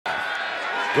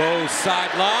Goes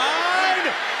sideline.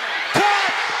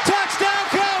 Caught. Touchdown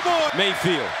Cowboys.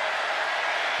 Mayfield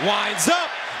winds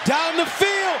up down the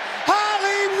field.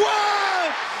 Hollywood.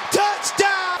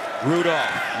 Touchdown.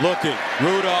 Rudolph looking.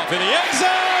 Rudolph in the end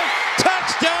zone.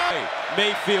 Touchdown.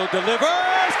 Mayfield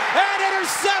delivers and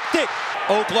intercepted.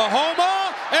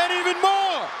 Oklahoma and even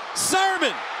more.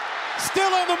 Sermon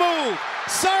still on the move.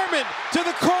 Sermon to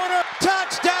the corner.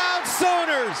 Touchdown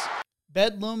Sooners.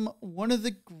 Bedlam, one of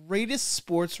the greatest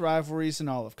sports rivalries in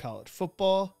all of college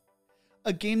football.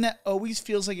 A game that always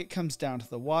feels like it comes down to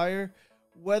the wire,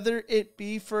 whether it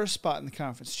be for a spot in the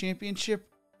conference championship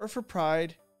or for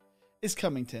pride, is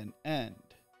coming to an end.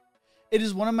 It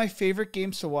is one of my favorite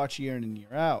games to watch year in and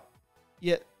year out.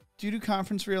 Yet, due to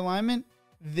conference realignment,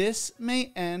 this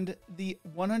may end the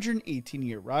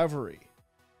 118-year rivalry.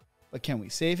 But can we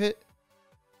save it?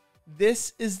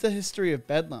 This is the history of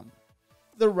Bedlam,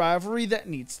 the rivalry that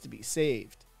needs to be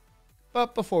saved.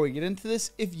 But before we get into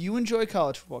this, if you enjoy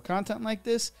college football content like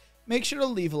this, make sure to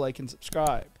leave a like and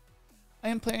subscribe. I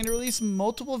am planning to release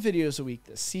multiple videos a week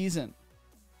this season.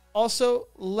 Also,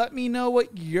 let me know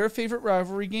what your favorite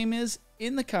rivalry game is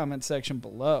in the comment section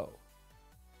below.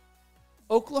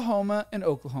 Oklahoma and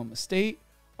Oklahoma State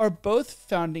are both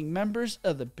founding members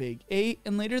of the Big 8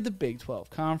 and later the Big 12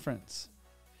 Conference.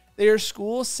 They are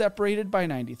schools separated by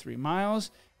 93 miles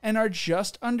and are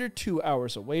just under 2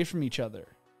 hours away from each other.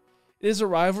 It is a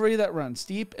rivalry that runs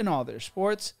deep in all their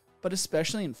sports, but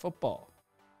especially in football.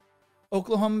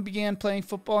 Oklahoma began playing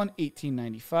football in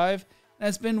 1895 and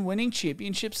has been winning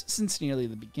championships since nearly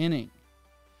the beginning.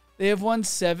 They have won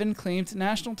 7 claimed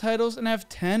national titles and have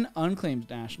 10 unclaimed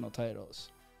national titles.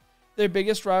 Their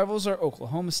biggest rivals are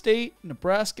Oklahoma State,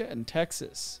 Nebraska, and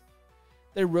Texas.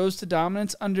 They rose to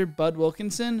dominance under Bud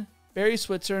Wilkinson, Barry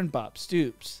Switzer, and Bob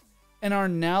Stoops, and are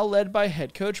now led by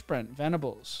head coach Brent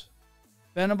Venables.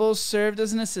 Venables served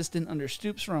as an assistant under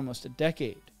Stoops for almost a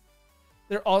decade.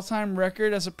 Their all-time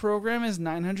record as a program is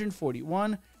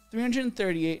 941,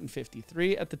 338, and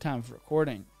 53 at the time of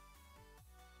recording.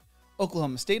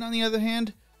 Oklahoma State, on the other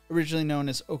hand, originally known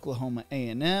as Oklahoma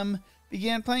A&M,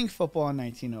 began playing football in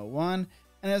 1901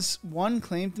 and has 1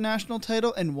 claimed national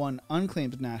title and 1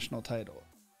 unclaimed national title.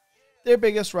 Their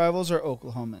biggest rivals are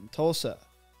Oklahoma and Tulsa.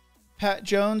 Pat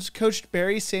Jones coached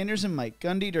Barry Sanders and Mike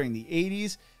Gundy during the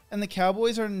 80s, and the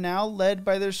Cowboys are now led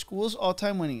by their school's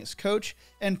all-time winningest coach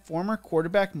and former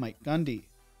quarterback Mike Gundy.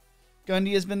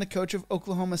 Gundy has been the coach of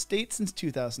Oklahoma State since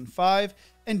 2005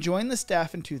 and joined the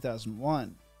staff in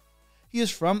 2001. He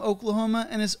is from Oklahoma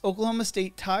and his Oklahoma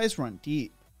State ties run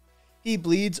deep. He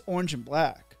bleeds orange and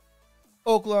black.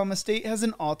 Oklahoma State has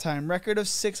an all-time record of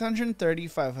 630,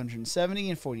 570,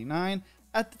 and 49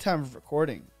 at the time of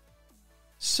recording.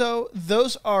 So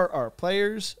those are our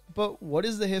players, but what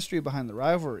is the history behind the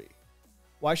rivalry?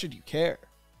 Why should you care?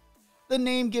 The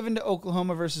name given to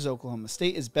Oklahoma versus Oklahoma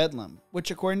State is Bedlam,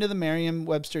 which according to the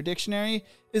Merriam-Webster Dictionary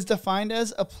is defined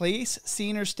as a place,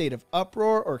 scene, or state of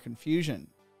uproar or confusion.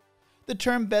 The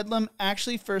term Bedlam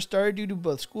actually first started due to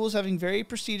both schools having very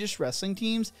prestigious wrestling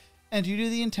teams, and due to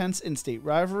the intense in-state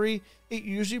rivalry, it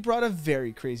usually brought a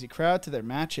very crazy crowd to their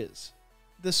matches.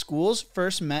 The schools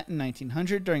first met in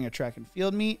 1900 during a track and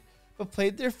field meet, but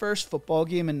played their first football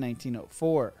game in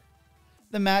 1904.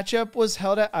 The matchup was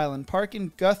held at Island Park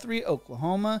in Guthrie,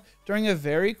 Oklahoma during a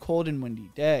very cold and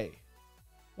windy day.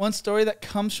 One story that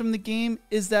comes from the game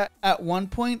is that at one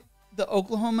point, the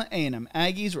Oklahoma A&M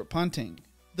Aggies were punting.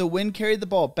 The wind carried the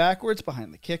ball backwards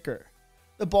behind the kicker.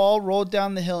 The ball rolled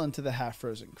down the hill into the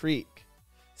half-frozen creek.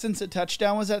 Since a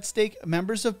touchdown was at stake,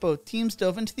 members of both teams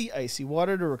dove into the icy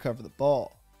water to recover the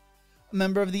ball. A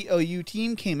member of the OU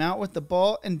team came out with the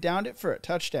ball and downed it for a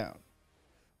touchdown.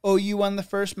 OU won the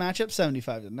first matchup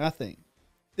 75-0.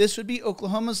 This would be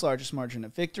Oklahoma's largest margin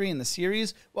of victory in the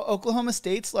series, while Oklahoma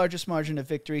State's largest margin of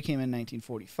victory came in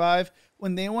 1945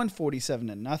 when they won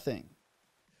 47-0.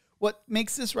 What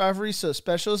makes this rivalry so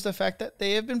special is the fact that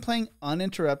they have been playing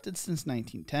uninterrupted since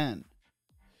 1910.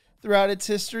 Throughout its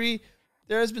history,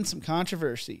 there has been some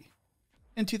controversy.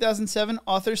 In 2007,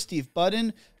 author Steve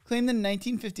Budden claimed the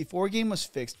 1954 game was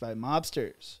fixed by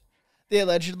mobsters. They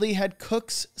allegedly had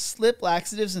cooks slip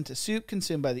laxatives into soup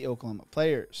consumed by the Oklahoma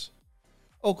players.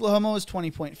 Oklahoma was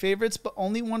 20-point favorites, but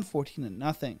only won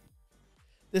 14-0.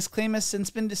 This claim has since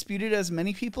been disputed as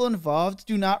many people involved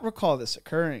do not recall this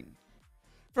occurring.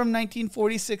 From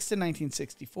 1946 to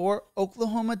 1964,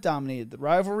 Oklahoma dominated the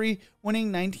rivalry,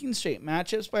 winning 19 straight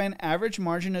matchups by an average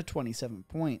margin of 27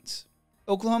 points.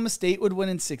 Oklahoma State would win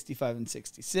in 65 and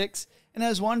 66, and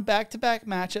has won back-to-back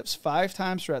matchups 5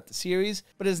 times throughout the series,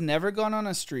 but has never gone on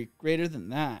a streak greater than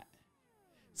that.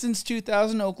 Since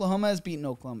 2000, Oklahoma has beaten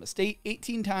Oklahoma State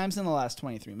 18 times in the last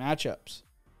 23 matchups.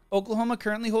 Oklahoma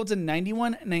currently holds a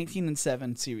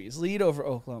 91-19-7 series lead over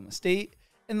Oklahoma State,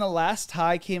 and the last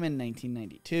tie came in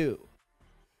 1992.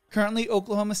 Currently,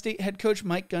 Oklahoma State head coach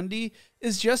Mike Gundy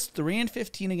is just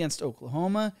 3-15 against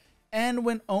Oklahoma and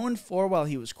went 0-4 while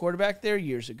he was quarterback there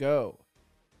years ago.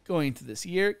 Going into this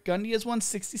year, Gundy has won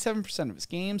 67% of his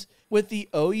games, with the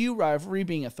OU rivalry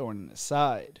being a thorn in his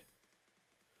side.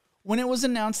 When it was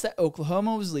announced that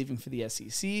Oklahoma was leaving for the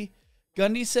SEC,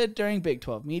 Gundy said during Big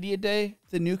 12 Media Day,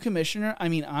 the new commissioner,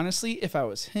 honestly, if I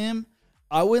was him,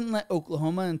 I wouldn't let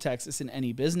Oklahoma and Texas in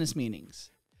any business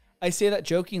meetings. I say that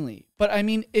jokingly, but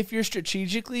if you're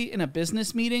strategically in a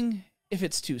business meeting, if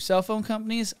it's two cell phone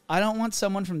companies, I don't want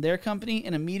someone from their company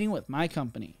in a meeting with my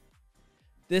company.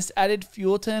 This added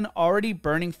fuel to an already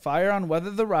burning fire on whether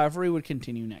the rivalry would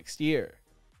continue next year.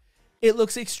 It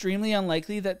looks extremely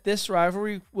unlikely that this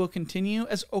rivalry will continue,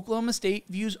 as Oklahoma State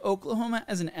views Oklahoma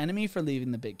as an enemy for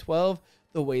leaving the Big 12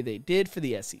 the way they did for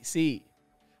the SEC.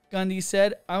 Gundy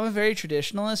said, "I'm a very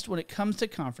traditionalist when it comes to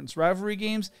conference rivalry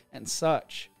games and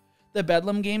such. The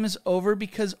Bedlam game is over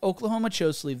because Oklahoma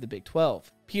chose to leave the Big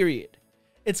 12, period.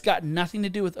 It's got nothing to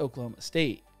do with Oklahoma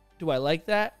State. Do I like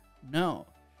that? No.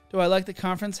 Do I like the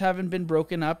conference having been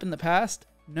broken up in the past?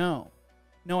 No.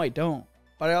 No, I don't.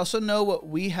 But I also know what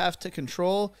we have to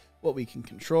control, what we can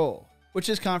control, which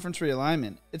is conference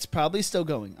realignment. It's probably still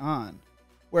going on.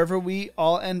 Wherever we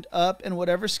all end up and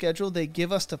whatever schedule they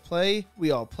give us to play,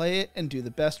 we all play it and do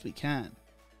the best we can.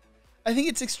 I think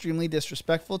it's extremely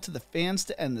disrespectful to the fans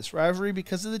to end this rivalry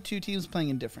because of the two teams playing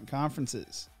in different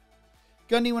conferences."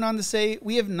 Gundy went on to say,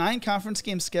 "We have 9 conference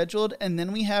games scheduled, and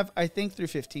then we have, I think through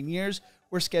 15 years,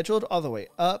 we're scheduled all the way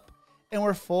up, and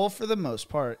we're full for the most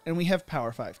part, and we have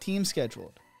Power 5 teams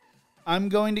scheduled. I'm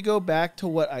going to go back to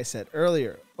what I said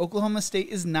earlier. Oklahoma State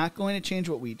is not going to change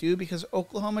what we do because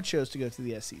Oklahoma chose to go to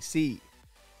the SEC.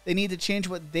 They need to change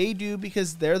what they do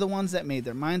because they're the ones that made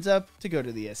their minds up to go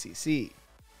to the SEC.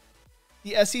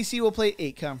 The SEC will play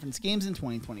 8 conference games in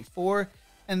 2024,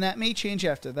 and that may change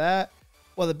after that,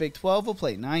 while the Big 12 will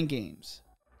play 9 games.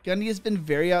 Gundy has been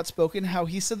very outspoken how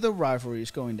he said the rivalry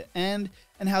is going to end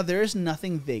and how there is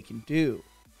nothing they can do.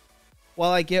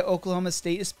 While I get Oklahoma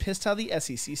State is pissed how the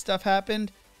SEC stuff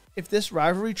happened, if this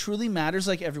rivalry truly matters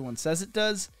like everyone says it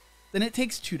does, then it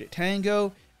takes 2 to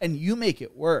tango, and you make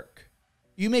it work.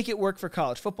 You make it work for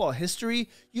college football history,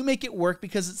 you make it work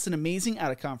because it's an amazing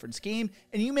out-of-conference game,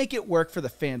 and you make it work for the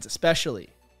fans especially.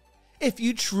 If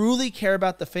you truly care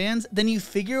about the fans, then you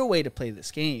figure a way to play this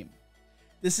game.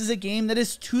 This is a game that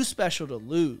is too special to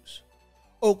lose.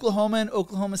 Oklahoma and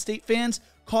Oklahoma State fans,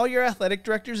 call your athletic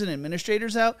directors and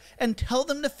administrators out and tell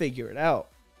them to figure it out.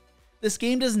 This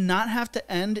game does not have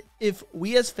to end if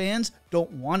we as fans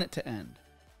don't want it to end.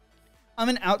 I'm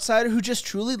an outsider who just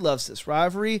truly loves this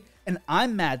rivalry, and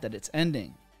I'm mad that it's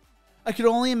ending. I could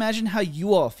only imagine how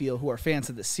you all feel who are fans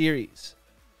of this series.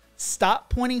 Stop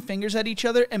pointing fingers at each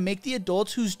other and make the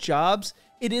adults whose jobs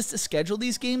it is to schedule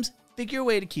these games figure a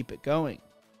way to keep it going.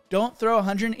 Don't throw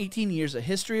 118 years of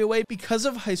history away because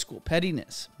of high school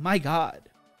pettiness. My God.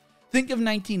 Think of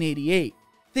 1988.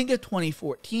 Think of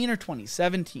 2014 or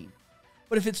 2017.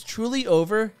 But if it's truly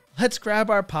over, let's grab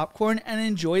our popcorn and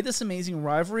enjoy this amazing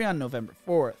rivalry on November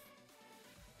 4th.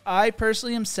 I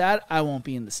personally am sad I won't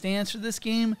be in the stands for this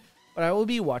game, but I will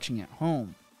be watching at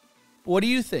home. But what do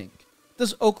you think?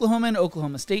 Does Oklahoma and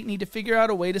Oklahoma State need to figure out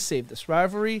a way to save this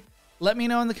rivalry? Let me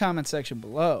know in the comment section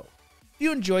below. If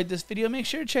you enjoyed this video, make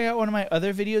sure to check out one of my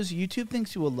other videos YouTube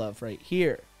thinks you will love right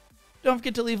here. Don't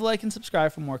forget to leave a like and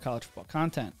subscribe for more college football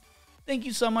content. Thank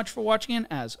you so much for watching, and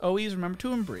as always, remember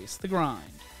to embrace the grind.